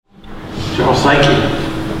Charles, thank you.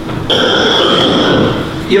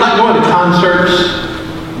 You like going to concerts?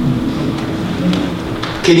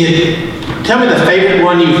 Can you tell me the favorite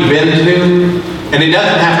one you've been to? And it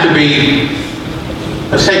doesn't have to be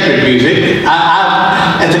a sacred music.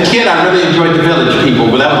 As a kid, I really enjoyed the Village People,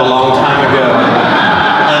 but that was a long time ago.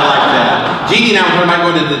 I like that. Jeannie and I were talking about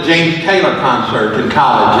going to the James Taylor concert in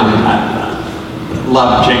college, and I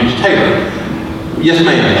loved James Taylor. Yes,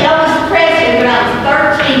 ma'am. Elvis Presley when I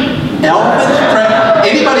was 13. Elvis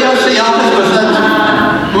Presley. Anybody else see Elvis?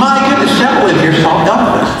 My goodness, several in here saw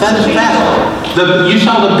Elvis. That is fascinating. You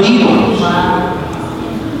saw the Beatles.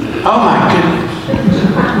 Oh my goodness.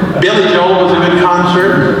 Billy Joel was a good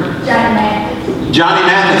concert. Johnny Mathis. Johnny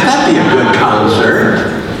Mathis, that'd be a good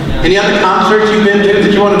concert. Any other concerts you've been to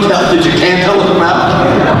that you want to tell, that you can't tell us about?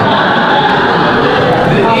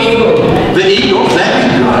 The Eagles, that'd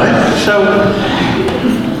be good. So,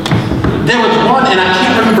 there was one, and I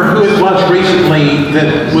can't remember who it was recently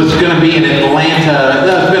that was going to be in Atlanta.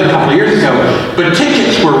 That was been a couple of years ago. But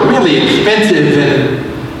tickets were really expensive, and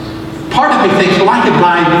part of me thinks, well, I could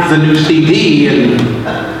buy the new CD, and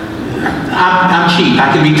I'm cheap.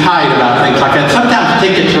 I can be tight about things like that. Sometimes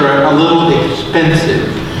tickets are a little expensive.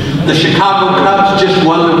 The Chicago Cubs just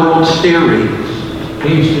won the World Series.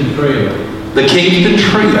 Kingston Trio. The Kingston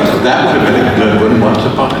Trio. That would have been a good one once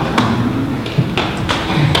upon a time.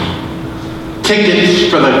 Tickets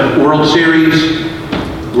for the World Series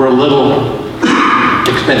were a little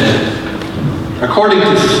expensive. According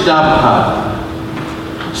to StubHub,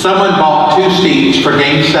 someone bought 2 seats for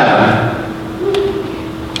Game 7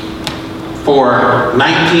 for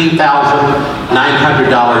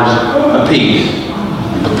 $19,900 apiece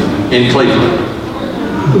in Cleveland.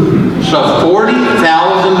 So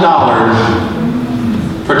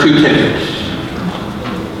 $40,000 for 2 tickets.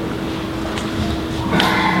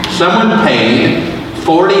 Someone paid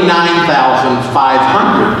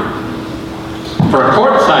 $49,500 for a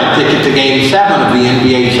courtside ticket to Game 7 of the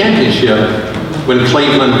NBA Championship when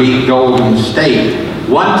Cleveland beat Golden State.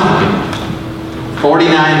 1 ticket,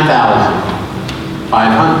 $49,500.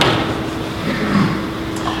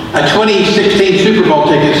 A 2016 Super Bowl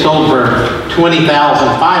ticket sold for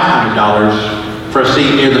 $20,500 for a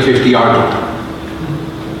seat near the 50-yard line.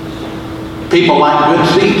 People like good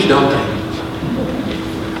seats, don't they?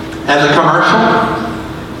 As a commercial,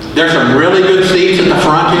 there's some really good seats at the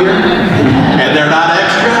front here, and they're not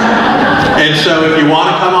extra. And so if you want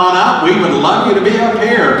to come on up, we would love you to be up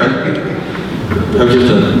here, but that was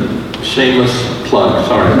just a shameless plug,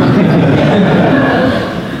 sorry.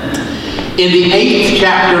 In the 8th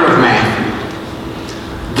chapter of Matthew,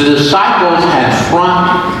 the disciples had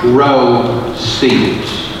front row seats.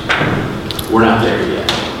 We're not there yet.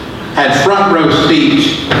 Had front row seats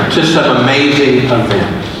to some amazing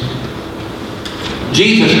events.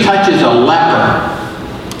 Jesus touches a leper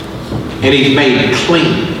and he's made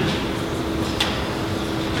clean.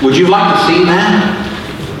 Would you like to see that?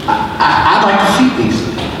 I'd like to see these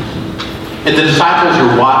things. And the disciples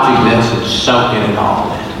are watching this and soaking it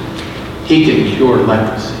all in. He can cure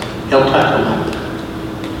leprosy. He'll touch a leper.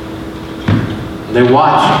 They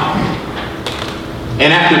watch him.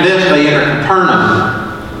 And after this, they enter Capernaum.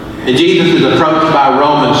 And Jesus is approached by a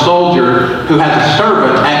Roman soldier who has a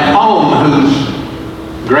servant at home who's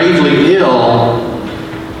gravely ill.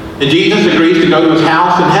 And Jesus agrees to go to his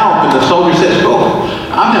house and help. And the soldier says, "Oh,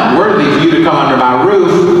 I'm not worthy for you to come under my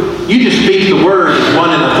roof. You just speak the word as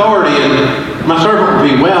one in authority, and my servant will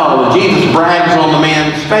be well." And Jesus brags on the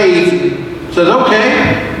man's faith. Says,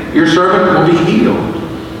 "Okay, your servant will be healed."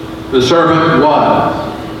 The servant was.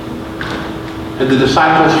 And the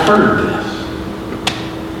disciples heard this.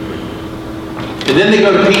 And then they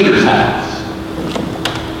go to Peter's house.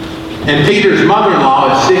 And Peter's mother-in-law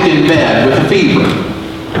is sick in bed with a fever.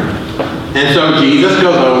 And so Jesus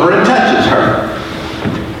goes over and touches her.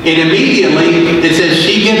 And immediately, it says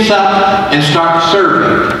she gets up and starts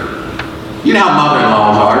serving. You know how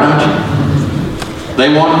mother-in-laws are, don't you? They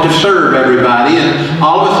want to serve everybody. And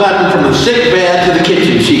all of a sudden, from the sick bed to the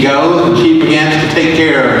kitchen she goes, and she begins to take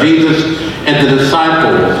care of Jesus and the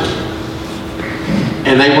disciples.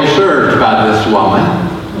 And they were served by this woman.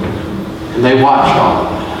 And they watched all of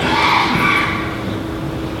that.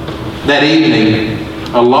 That evening,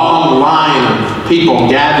 a long line of people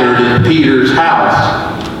gathered in Peter's house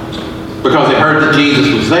because they heard that Jesus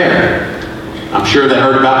was there. I'm sure they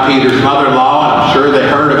heard about Peter's mother-in-law, and I'm sure they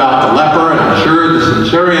heard about the leper, and I'm sure the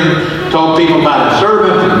centurion told people about his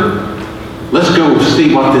servant. And let's go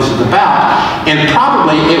see what this is about. And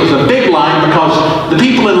probably it was a big line because the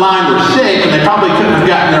people in line were sick, and they probably couldn't have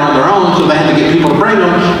gotten there on their own, so they had to get people to bring them,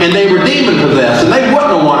 and they were demon-possessed, and they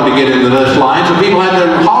wouldn't have wanted to get into this line, so people had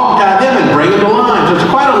to hog tie them and bring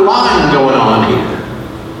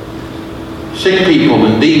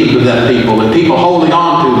people and demon-possessed people and people holding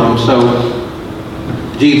on to them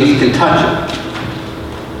so Jesus can touch them.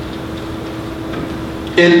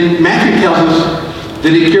 And Matthew tells us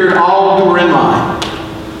that he cured all who were in line,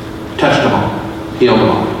 touched them all, healed them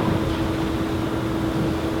all.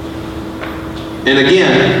 And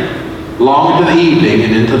again, long into the evening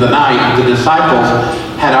and into the night, the disciples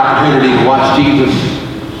had opportunity to watch Jesus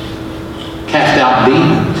cast out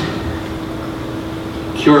demons,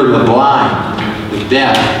 cure the blind, the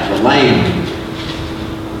deaf, the lame.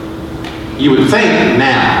 You would think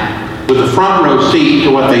now, with a front row seat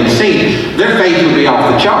to what they'd seen, their faith would be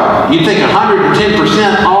off the chart. You'd think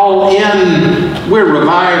 110% all in, we're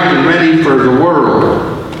revived and ready for the world.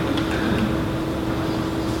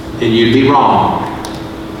 And you'd be wrong.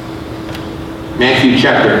 Matthew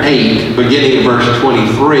chapter 8, beginning of verse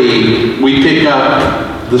 23, we pick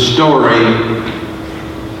up the story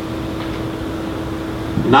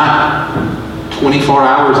not 24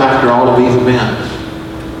 hours after all of these events.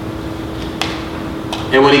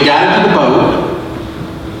 And when he got into the boat,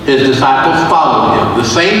 his disciples followed him. The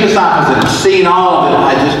same disciples that had seen all that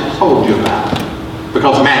I just told you about,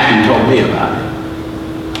 because Matthew told me about it.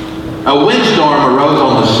 A windstorm arose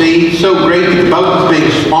on the sea, so great that the boat was being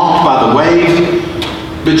swamped by the waves,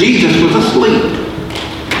 but Jesus was asleep.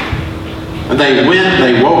 And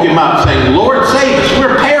they woke him up, saying, "Lord, save us,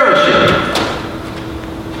 we're perishing."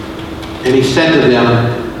 And he said to them,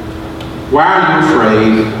 "Why are you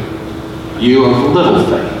afraid, you of little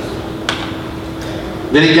faith?"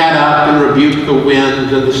 Then he got up and rebuked the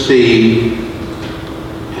wind and the sea,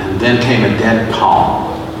 and then came a dead calm.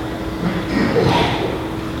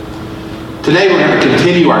 Today we're going to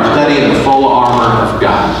continue our study in the full armor of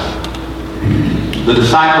God. The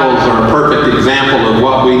disciples are a perfect example of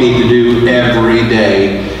what we need to do every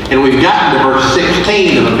day. And we've gotten to verse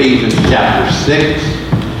 16 of Ephesians chapter 6,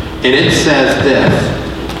 and it says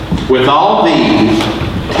this: "With all these,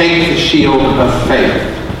 take the shield of faith,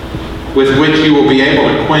 with which you will be able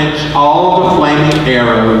to quench all the flaming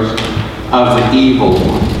arrows of the evil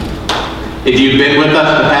one." If you've been with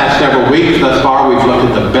us the past several weeks thus far, we've looked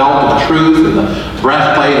at the belt of truth and the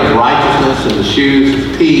breastplate of righteousness and the shoes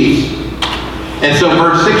of peace. And so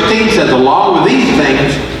verse 16 says, along with these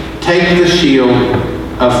things, take the shield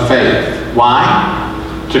of faith. Why?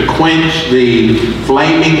 To quench the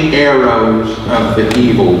flaming arrows of the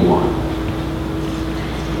evil one.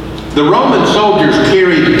 The Roman soldiers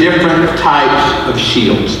carried different types of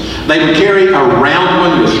shields. They would carry a round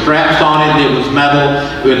one with straps on it. It was metal.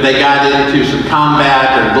 When they got into some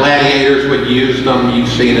combat, or gladiators would use them. You've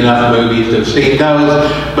seen enough movies to have seen those.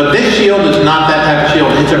 But this shield is not that type of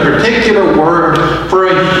shield. It's a particular word for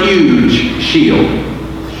a huge shield.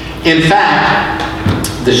 In fact,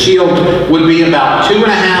 the shield would be about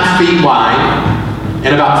 2.5 feet wide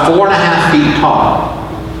and about 4.5 feet tall.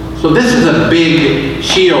 So this is a big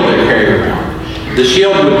shield they carry around. The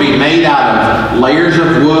shield would be made out of layers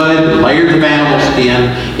of wood, layers of animal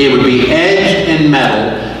skin. It would be edged in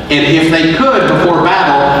metal. And if they could, before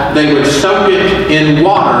battle, they would soak it in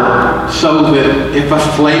water so that if a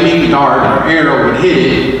flaming dart or arrow would hit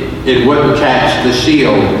it, it wouldn't catch the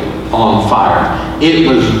shield on fire. It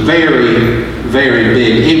was very, very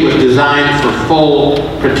big. It was designed for full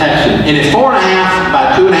protection. And if 4.5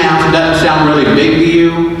 by 2.5 doesn't sound really big to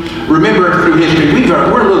you, remember through history,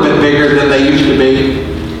 we're a little bit bigger than they used to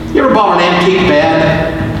be. You ever bought an antique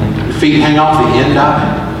bed? Your feet hang off the end of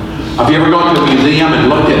it? Have you ever gone to a museum and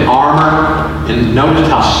looked at armor and noticed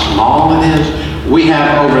how small it is? We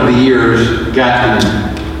have over the years gotten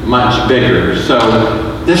much bigger. So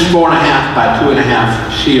this 4.5 by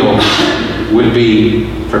 2.5 shield would be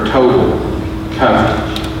for total coverage.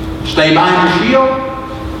 Stay behind your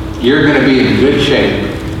shield, you're going to be in good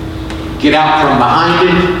shape. Get out from behind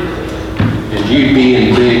it, and you'd be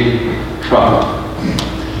in big trouble.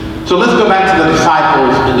 So let's go back to the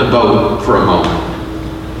disciples in the boat for a moment.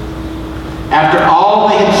 After all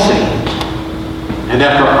they had seen, and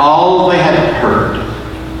after all they had heard,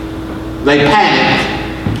 they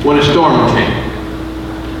panicked when a storm came.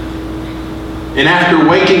 And after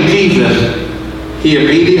waking Jesus, he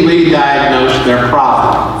immediately diagnosed their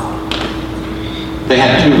problem. They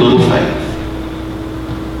had too little faith.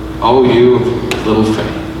 Oh, you of little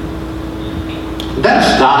faith. That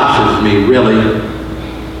astonishes me, really.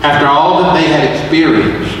 After all that they had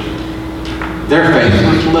experienced, their faith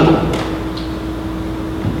was little.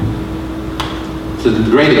 It's a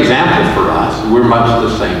great example for us. We're much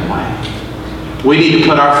the same way. We need to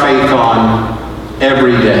put our faith on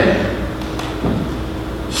every day.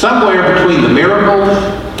 Somewhere between the miracles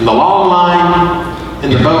and the long line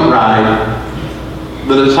and the boat ride,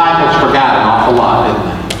 the disciples forgot an awful lot, didn't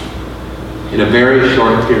they? in a very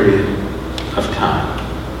short period of time.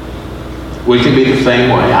 We can be the same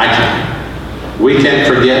way. I can. We can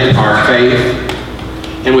forget our faith.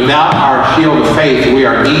 And without our shield of faith, we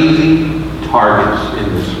are easy targets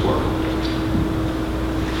in this world.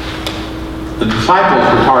 The disciples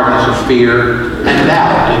were targets of fear and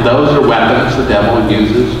doubt, and those are weapons the devil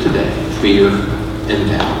uses today, fear and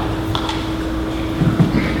doubt.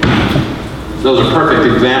 Those are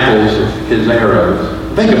perfect examples of his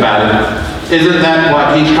arrows. Think about it. Isn't that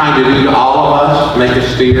what he's trying to do to all of us? Make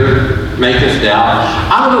us fear, make us doubt.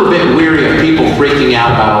 I'm a little bit weary of people freaking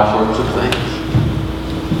out about all sorts of things.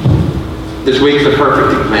 This week's a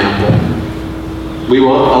perfect example. We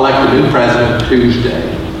will elect a new president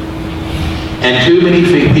Tuesday. And too many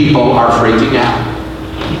people are freaking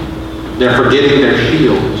out. They're forgetting their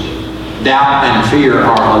shields. Doubt and fear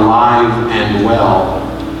are alive and well.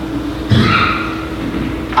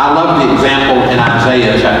 I love the example in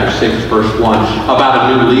Isaiah chapter 6, verse 1, about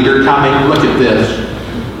a new leader coming. Look at this.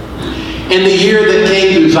 In the year that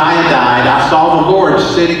King Uzziah died, I saw the Lord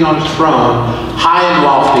sitting on his throne, high and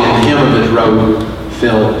lofty, and the hem of his robe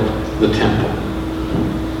filled the temple.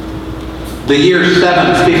 The year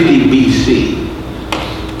 750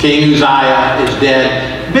 BC. King Uzziah is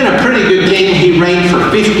dead. Been a pretty good king. He reigned for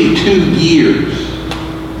 52 years.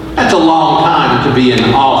 That's a long time to be in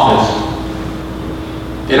office.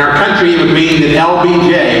 In our country, it would mean that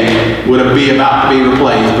LBJ would be about to be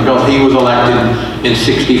replaced because he was elected in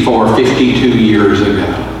 64, 52 years ago.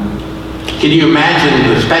 Can you imagine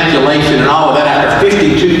the speculation and all of that after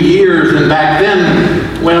 52 years? And back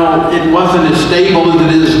then, well, it wasn't as stable as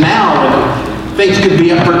it is now. And things could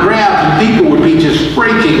be up for grabs and people would be just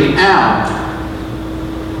freaking out.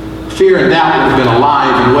 Fear and doubt would have been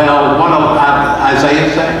alive and well. What did Isaiah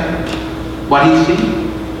say? What he see?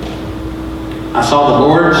 I saw the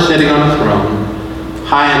Lord sitting on a throne,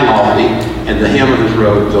 high and lofty, and the hem of his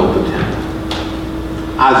robe filled the temple.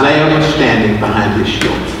 Isaiah was standing behind his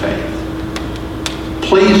shield of faith.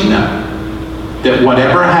 Please know that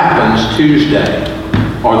whatever happens Tuesday,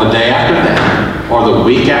 or the day after that, or the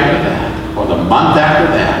week after that, or the month after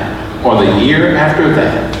that, or the year after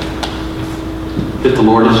that, that the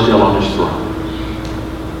Lord is still on his throne.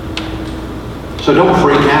 So don't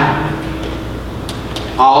freak out.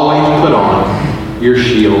 Always put on your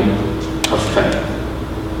shield of faith.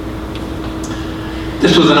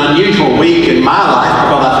 This was an unusual week in my life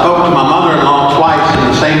because I spoke to my mother-in-law twice in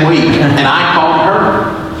the same week, and I called her.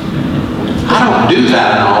 I don't do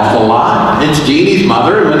that an awful lot. It's Jeannie's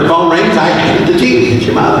mother, and when the phone rings, I hand it to Jeannie. It's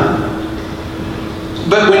your mother.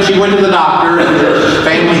 But when she went to the doctor, and there's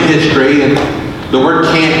family history, and the word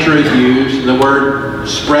cancer is used, and the word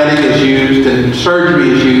spreading is used, and surgery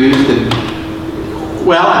is used, and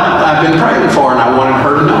well, I've been praying for her, and I wanted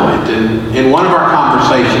her to know it. And in one of our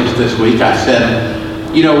conversations this week, I said,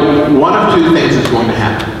 you know, one of two things is going to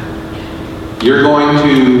happen. You're going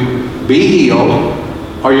to be healed,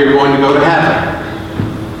 or you're going to go to heaven.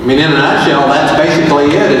 I mean, in a nutshell, that's basically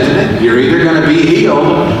it, isn't it? You're either going to be healed,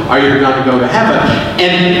 or you're going to go to heaven.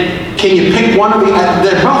 And can you pick one of the...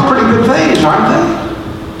 They're both pretty good things, aren't they?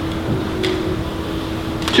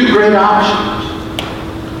 Two great options.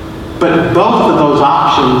 But both of those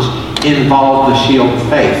options involve the shield of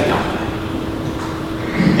faith, don't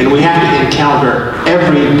they? And we have to encounter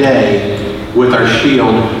every day with our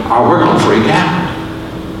shield, or we're going to freak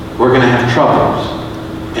out. We're going to have troubles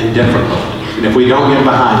and difficulties. And if we don't get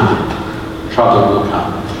behind it, trouble will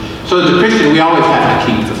come. So as a Christian, we always have to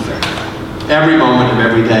keep the faith. Every moment of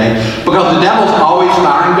every day. Because the devil's always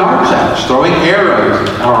firing darts at us, throwing arrows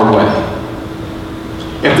our way.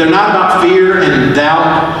 If they're not about fear and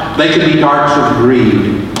doubt, they can be darts of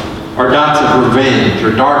greed, or darts of revenge,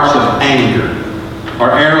 or darts of anger,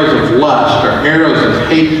 or arrows of lust, or arrows of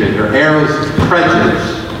hatred, or arrows of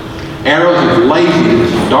prejudice, arrows of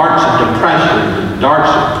laziness, darts of depression,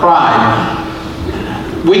 darts of pride.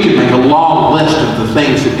 We can make a long list of the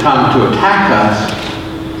things that come to attack us,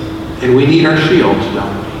 and we need our shields,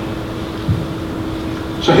 don't we?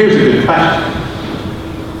 So here's a good question.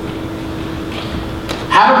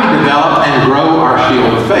 How do we develop and grow our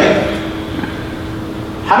shield of faith?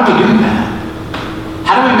 How do we do that?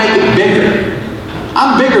 How do we make it bigger?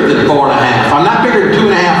 I'm bigger than 4.5. I'm not bigger than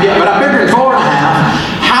 2.5 yet, but I'm bigger than 4.5.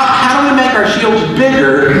 How do we make our shields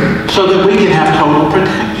bigger so that we can have total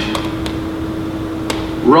protection?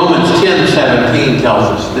 Romans 10:17 tells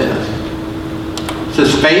us this. It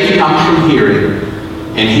says, faith comes from hearing,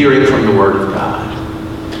 and hearing from the Word of God.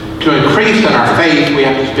 To increase in our faith, we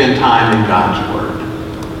have to spend time in God's Word.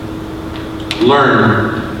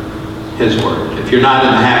 Learn His Word. If you're not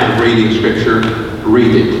in the habit of reading Scripture,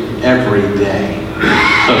 read it every day.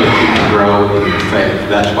 so that you can grow in your faith.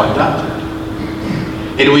 That's what does it.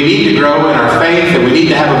 And we need to grow in our faith, and we need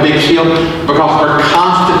to have a big shield because we're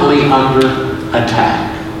constantly under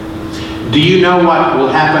attack. Do you know what will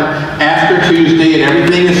happen after Tuesday and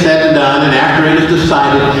everything is said and done and after it is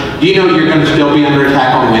decided? Do you know you're going to still be under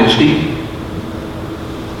attack on Wednesday?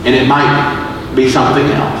 And it might be something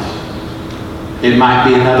else. It might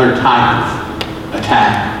be another type of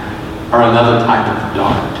attack or another type of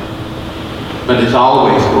dart. But it's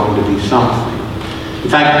always going to be something. In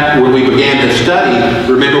fact, when we began to study,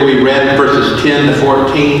 remember we read verses 10 to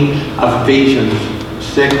 14 of Ephesians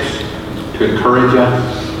 6 to encourage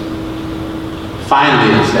us.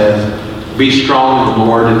 Finally, it says, be strong in the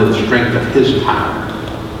Lord and in the strength of His power.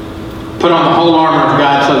 Put on the whole armor of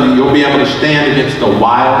God so that you'll be able to stand against the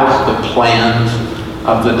wiles, the plans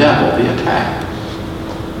of the devil, the attack.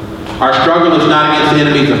 Our struggle is not against the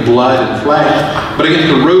enemies of blood and flesh, but against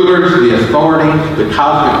the rulers, the authorities, the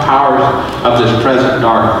cosmic powers of this present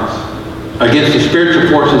darkness, against the spiritual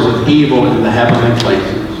forces of evil in the heavenly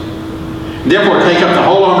places. Therefore, take up the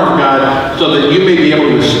whole armor of God so that you may be able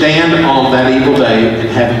to stand on that evil day and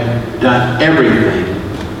having done everything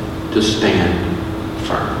to stand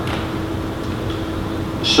firm.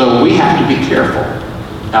 So we have to be careful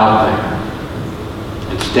out there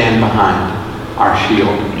and stand behind our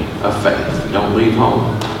shield of faith. Don't leave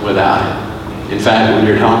home without it. In fact, when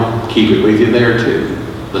you're at home, keep it with you there too.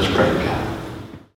 Let's pray to God.